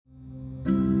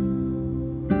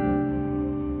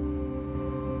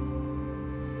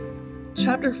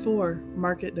Chapter 4,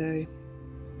 Market Day.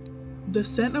 The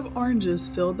scent of oranges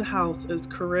filled the house as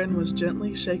Corinne was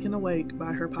gently shaken awake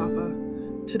by her papa.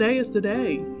 "Today is the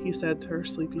day," he said to her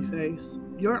sleepy face.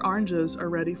 "Your oranges are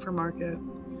ready for market."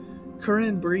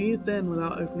 Corinne breathed in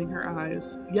without opening her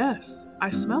eyes. "Yes,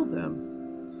 I smell them."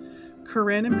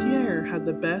 Corinne and Pierre had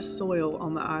the best soil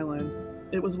on the island.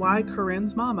 It was why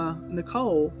Corinne's mama,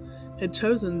 Nicole, had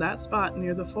chosen that spot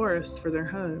near the forest for their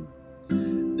home.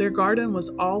 Their garden was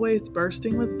always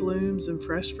bursting with blooms and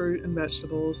fresh fruit and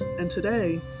vegetables, and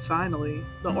today, finally,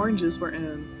 the oranges were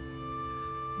in.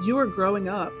 "You are growing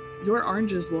up. Your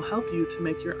oranges will help you to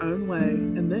make your own way,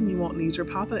 and then you won't need your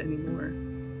papa anymore."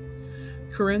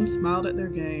 Corinne smiled at their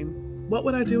game. "What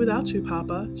would I do without you,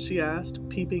 Papa?" she asked,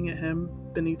 peeping at him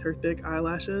beneath her thick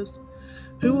eyelashes.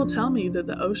 "Who will tell me that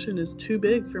the ocean is too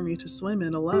big for me to swim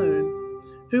in alone?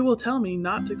 Who will tell me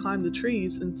not to climb the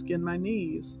trees and skin my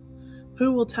knees?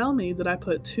 Who will tell me that I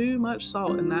put too much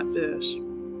salt in that fish?"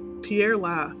 Pierre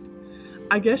laughed.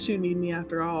 "I guess you need me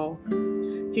after all."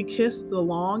 He kissed the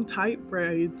long, tight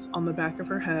braids on the back of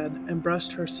her head and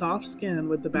brushed her soft skin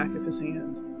with the back of his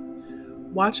hand.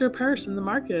 "Watch your purse in the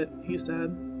market," he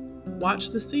said.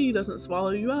 "Watch the sea doesn't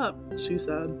swallow you up," she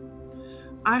said.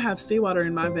 "I have seawater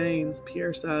in my veins,"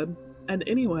 Pierre said. "And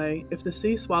anyway, if the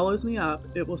sea swallows me up,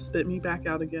 it will spit me back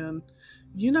out again.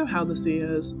 You know how the sea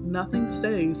is. Nothing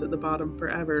stays at the bottom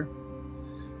forever."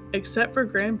 "Except for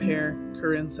Grandpere,"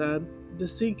 Corinne said. "The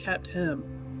sea kept him."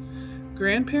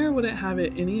 "Grandpere wouldn't have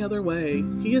it any other way.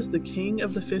 He is the king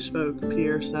of the fish folk,"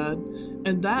 Pierre said,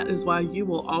 "and that is why you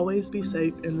will always be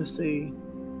safe in the sea."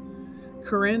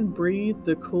 Corinne breathed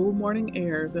the cool morning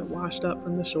air that washed up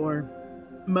from the shore.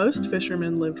 Most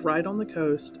fishermen lived right on the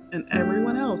coast, and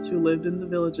everyone else who lived in the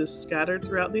villages scattered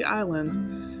throughout the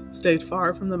island stayed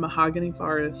far from the mahogany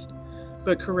forest.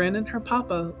 But Corinne and her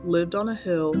papa lived on a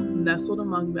hill nestled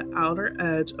among the outer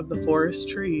edge of the forest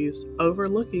trees,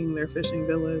 overlooking their fishing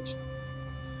village.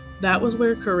 That was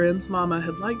where Corinne's mama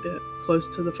had liked it, close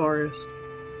to the forest.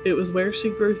 It was where she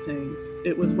grew things.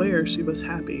 It was where she was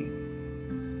happy.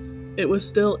 It was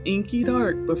still inky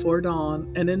dark before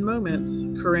dawn, and in moments,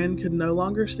 Corinne could no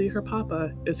longer see her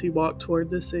papa as he walked toward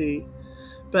the sea.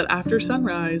 But after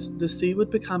sunrise, the sea would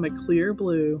become a clear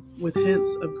blue, with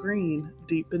hints of green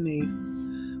deep beneath.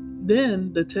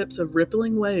 Then the tips of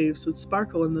rippling waves would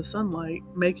sparkle in the sunlight,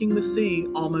 making the sea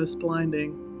almost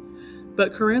blinding.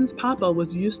 But Corinne's papa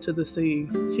was used to the sea.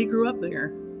 He grew up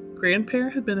there. Grandpere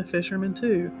had been a fisherman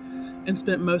too, and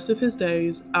spent most of his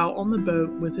days out on the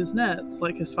boat with his nets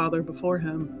like his father before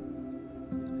him.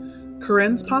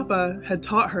 Corinne's papa had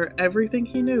taught her everything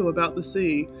he knew about the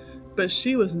sea, but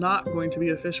she was not going to be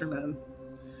a fisherman.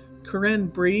 Corinne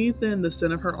breathed in the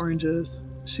scent of her oranges.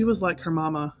 She was like her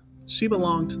mama. She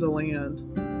belonged to the land.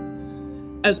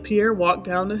 As Pierre walked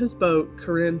down to his boat,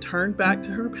 Corinne turned back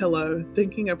to her pillow,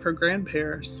 thinking of her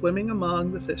grandpere swimming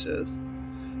among the fishes.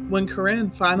 When Corinne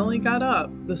finally got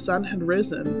up, the sun had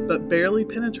risen, but barely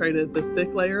penetrated the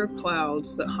thick layer of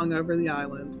clouds that hung over the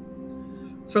island.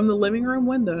 From the living room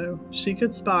window, she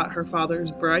could spot her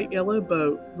father's bright yellow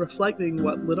boat reflecting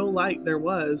what little light there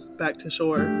was back to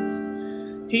shore.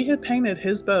 He had painted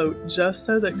his boat just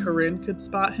so that Corinne could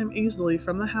spot him easily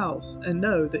from the house and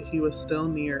know that he was still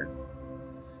near.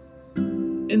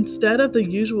 Instead of the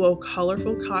usual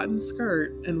colorful cotton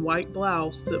skirt and white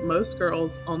blouse that most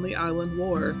girls on the island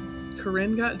wore,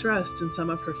 Corinne got dressed in some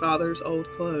of her father's old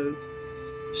clothes.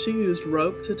 She used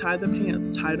rope to tie the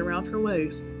pants tied around her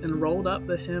waist and rolled up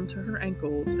the hem to her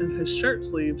ankles and his shirt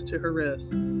sleeves to her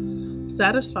wrists.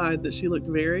 Satisfied that she looked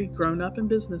very grown-up and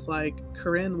businesslike,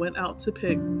 Corinne went out to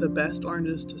pick the best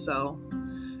oranges to sell.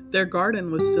 Their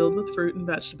garden was filled with fruit and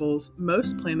vegetables,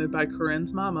 most planted by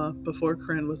Corinne's mama before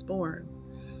Corinne was born.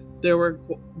 There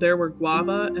were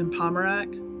guava and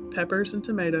pomerac, peppers and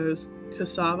tomatoes,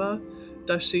 cassava,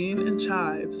 dasheen, and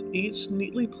chives, each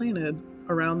neatly planted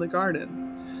around the garden.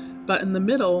 But in the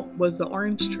middle was the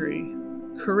orange tree.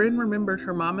 Corinne remembered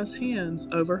her mama's hands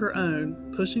over her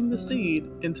own, pushing the seed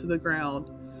into the ground.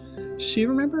 She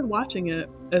remembered watching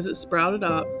it as it sprouted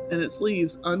up and its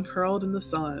leaves uncurled in the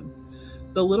sun.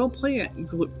 The little plant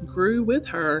grew with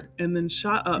her and then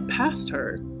shot up past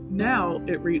her. Now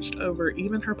it reached over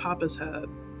even her papa's head.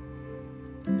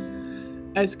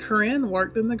 As Corinne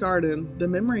worked in the garden, the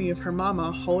memory of her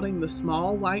mama holding the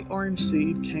small white orange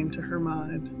seed came to her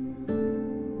mind.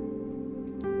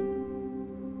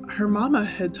 Her mama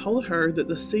had told her that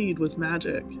the seed was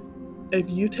magic. "If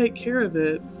you take care of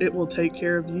it, it will take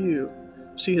care of you,"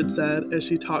 she had said as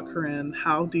she taught Corinne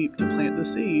how deep to plant the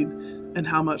seed and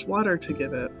how much water to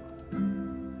give it.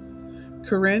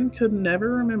 Corinne could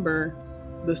never remember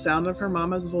the sound of her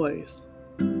mama's voice.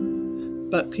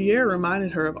 But Pierre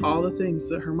reminded her of all the things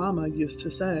that her mama used to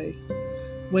say.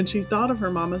 When she thought of her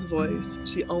mama's voice,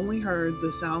 she only heard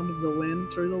the sound of the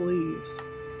wind through the leaves.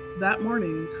 That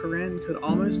morning, Corinne could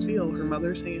almost feel her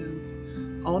mother's hands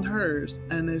on hers,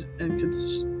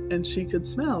 and she could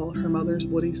smell her mother's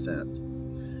woody scent.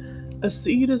 A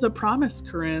seed is a promise,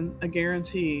 Corinne, a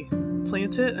guarantee.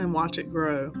 Plant it and watch it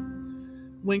grow.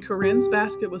 When Corinne's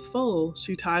basket was full,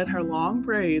 she tied her long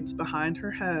braids behind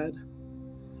her head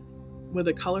with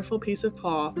a colorful piece of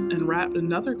cloth and wrapped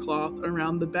another cloth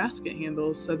around the basket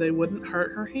handles so they wouldn't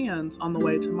hurt her hands on the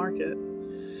way to market.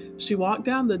 She walked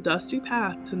down the dusty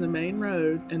path to the main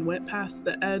road and went past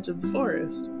the edge of the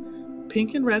forest.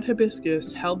 Pink and red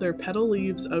hibiscus held their petal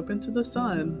leaves open to the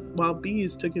sun, while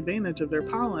bees took advantage of their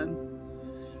pollen.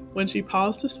 When she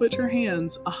paused to switch her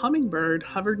hands, a hummingbird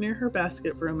hovered near her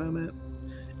basket for a moment.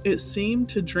 It seemed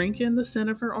to drink in the scent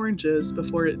of her oranges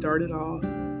before it darted off.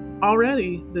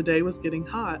 Already, the day was getting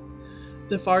hot.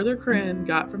 The farther Corinne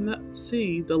got from the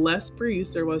sea, the less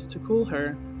breeze there was to cool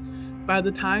her. By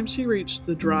the time she reached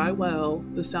the dry well,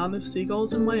 the sound of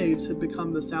seagulls and waves had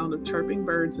become the sound of chirping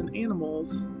birds and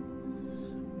animals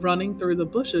running through the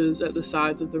bushes at the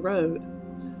sides of the road.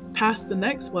 Past the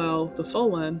next well, the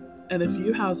full one, and a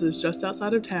few houses just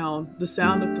outside of town, the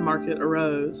sound of the market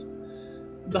arose.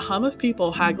 The hum of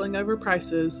people haggling over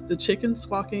prices, the chickens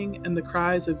squawking, and the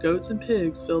cries of goats and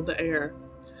pigs filled the air.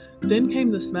 Then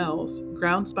came the smells,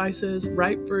 ground spices,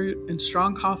 ripe fruit, and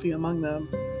strong coffee among them.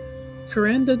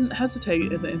 Corinne didn't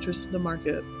hesitate at the entrance of the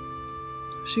market.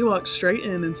 She walked straight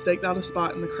in and staked out a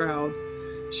spot in the crowd.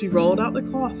 She rolled out the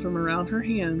cloth from around her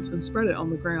hands and spread it on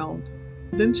the ground.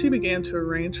 Then she began to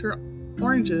arrange her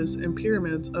oranges in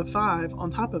pyramids of 5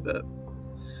 on top of it.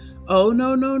 "Oh,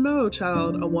 no, no, no,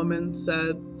 child," a woman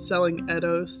selling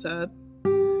Edo said.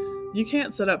 "You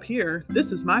can't sit up here.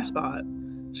 This is my spot."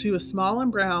 She was small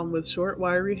and brown with short,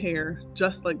 wiry hair,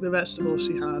 just like the vegetables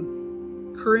she had.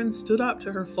 Corinne stood up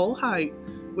to her full height,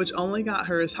 which only got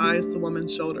her as high as the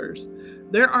woman's shoulders.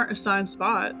 "There aren't assigned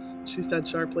spots," she said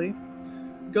sharply.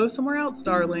 "Go somewhere else,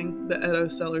 darling," the Edo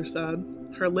seller said.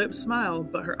 Her lips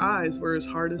smiled, but her eyes were as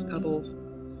hard as pebbles.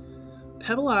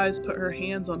 Pebble Eyes put her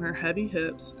hands on her heavy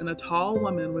hips, and a tall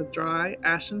woman with dry,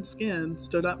 ashen skin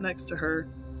stood up next to her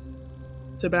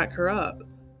to back her up.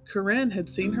 Corinne had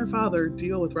seen her father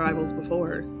deal with rivals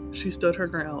before. She stood her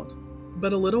ground.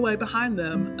 But a little way behind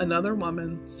them, another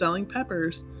woman, selling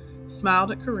peppers,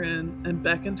 smiled at Corinne and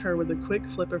beckoned her with a quick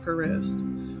flip of her wrist.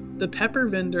 The pepper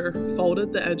vendor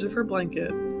folded the edge of her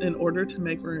blanket in order to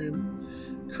make room.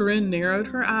 Corinne narrowed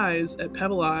her eyes at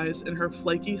Pebble Eyes and her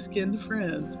flaky-skinned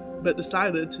friend, but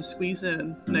decided to squeeze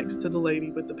in next to the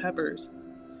lady with the peppers.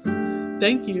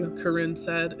 "Thank you," Corinne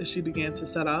said as she began to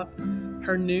set up.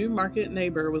 Her new market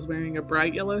neighbor was wearing a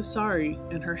bright yellow sari,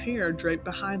 and her hair draped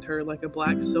behind her like a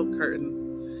black silk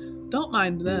curtain. "Don't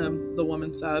mind them," the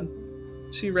woman said.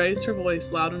 She raised her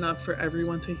voice loud enough for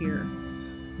everyone to hear.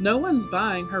 "No one's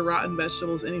buying her rotten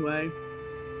vegetables anyway."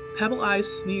 Pebble Eyes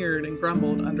sneered and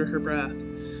grumbled under her breath.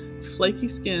 Flaky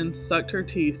skin sucked her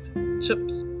teeth.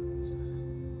 "Chips."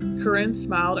 Corinne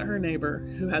smiled at her neighbor,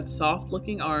 who had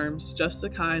soft-looking arms, just the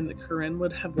kind that Corinne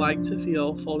would have liked to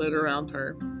feel folded around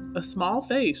her. A small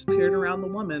face peered around the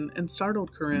woman and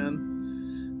startled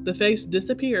Corinne. The face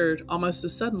disappeared almost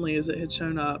as suddenly as it had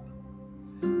shown up.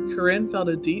 Corinne felt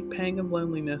a deep pang of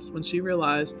loneliness when she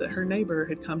realized that her neighbor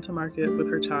had come to market with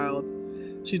her child.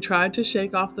 She tried to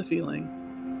shake off the feeling.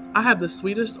 "I have the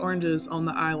sweetest oranges on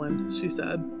the island," she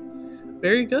said.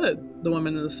 "Very good," the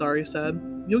woman in the sari said.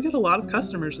 "You'll get a lot of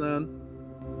customers then."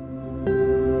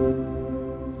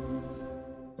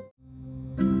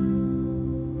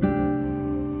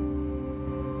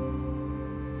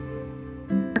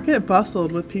 The market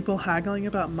bustled with people haggling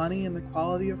about money and the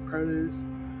quality of produce.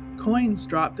 Coins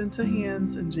dropped into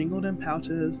hands and jingled in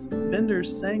pouches.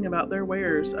 Vendors sang about their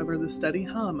wares over the steady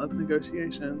hum of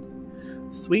negotiations.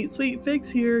 "Sweet, sweet figs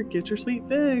here. Get your sweet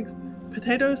figs.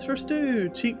 Potatoes for stew.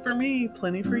 Cheap for me.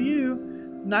 Plenty for you.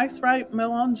 Nice ripe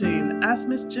melongene. Ask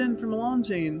Miss Jen for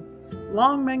melongene.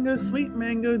 Long mango, sweet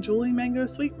mango. Julie mango,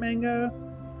 sweet mango."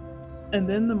 And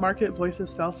then the market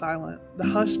voices fell silent. The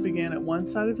hush began at one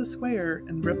side of the square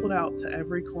and rippled out to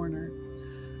every corner.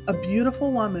 A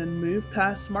beautiful woman moved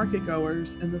past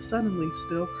market-goers in the suddenly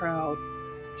still crowd.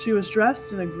 She was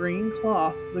dressed in a green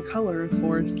cloth the color of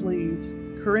forest leaves.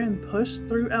 Corinne pushed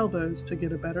through elbows to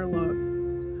get a better look.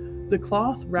 The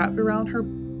cloth wrapped around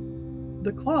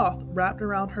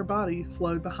her body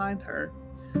flowed behind her.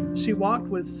 She walked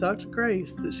with such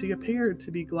grace that she appeared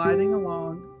to be gliding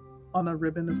along on a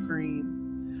ribbon of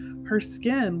green. Her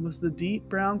skin was the deep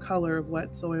brown color of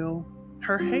wet soil.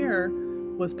 Her hair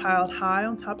was piled high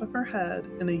on top of her head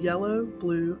in a yellow,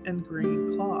 blue, and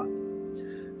green cloth.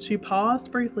 She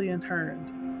paused briefly and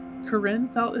turned. Corinne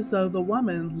felt as though the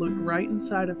woman looked right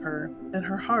inside of her, and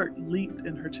her heart leaped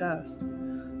in her chest.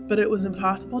 But it was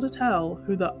impossible to tell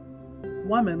who the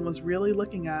woman was really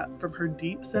looking at from her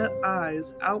deep-set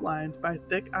eyes outlined by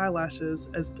thick eyelashes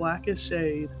as black as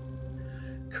shade.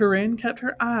 Corinne kept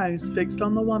her eyes fixed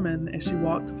on the woman as she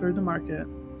walked through the market.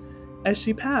 As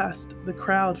she passed, the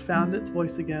crowd found its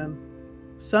voice again.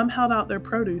 Some held out their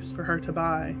produce for her to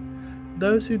buy.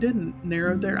 Those who didn't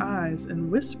narrowed their eyes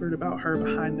and whispered about her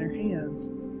behind their hands.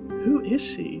 Who is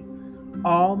she?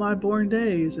 All my born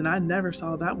days, and I never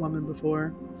saw that woman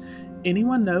before.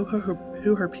 Anyone know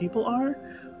who her people are?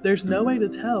 There's no way to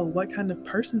tell what kind of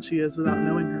person she is without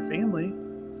knowing her family.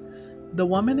 The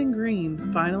woman in green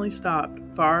finally stopped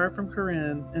far from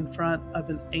Corinne in front of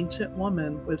an ancient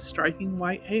woman with striking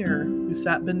white hair who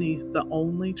sat beneath the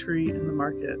only tree in the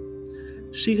market.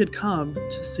 She had come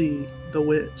to see the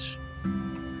witch.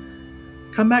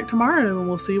 Come back tomorrow and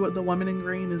we'll see what the woman in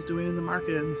green is doing in the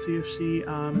market and see if she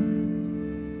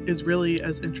is really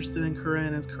as interested in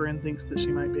Corinne as Corinne thinks that she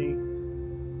might be.